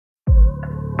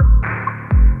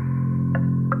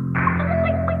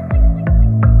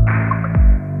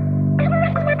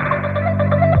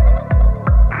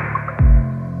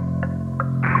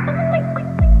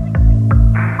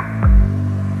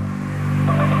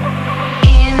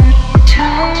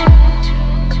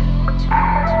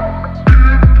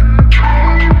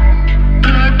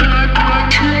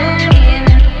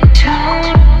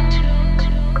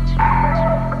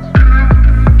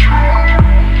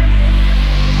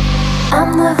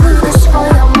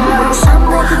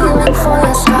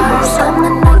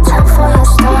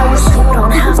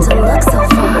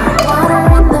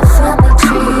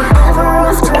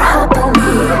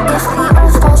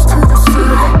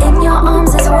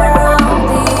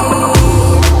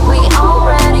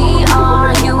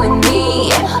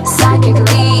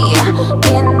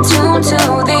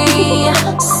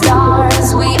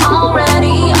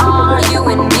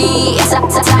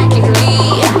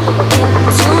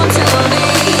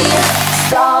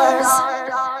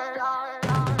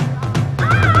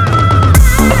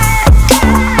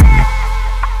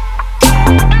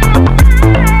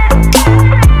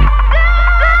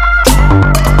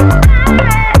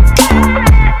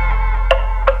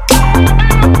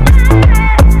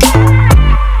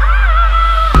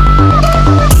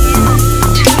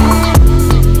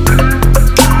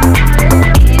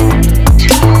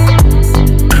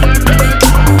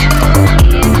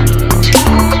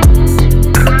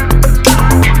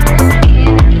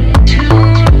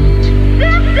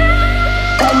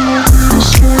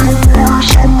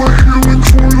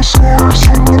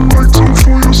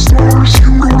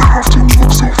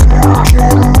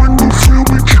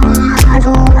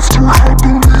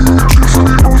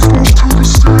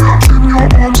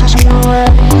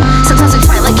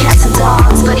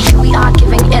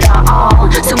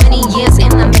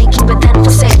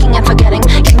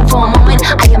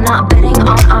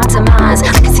demise.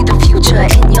 I can see the future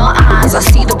in your eyes. I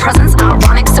see the presence,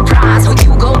 ironic surprise. When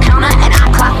you go counter and I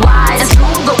clockwise, and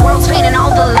through the world's pain and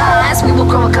all the lies, we will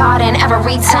grow a garden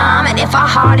every time. And if I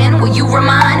harden, will you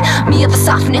remind me of the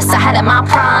softness I had at my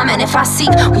prime? And if I seek,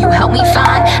 will you help me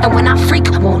find? And when I freak,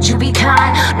 won't you be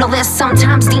kind? No, there's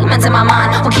sometimes demons in my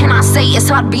mind. What can I say? It's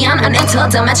hard beyond an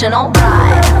interdimensional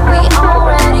ride. We all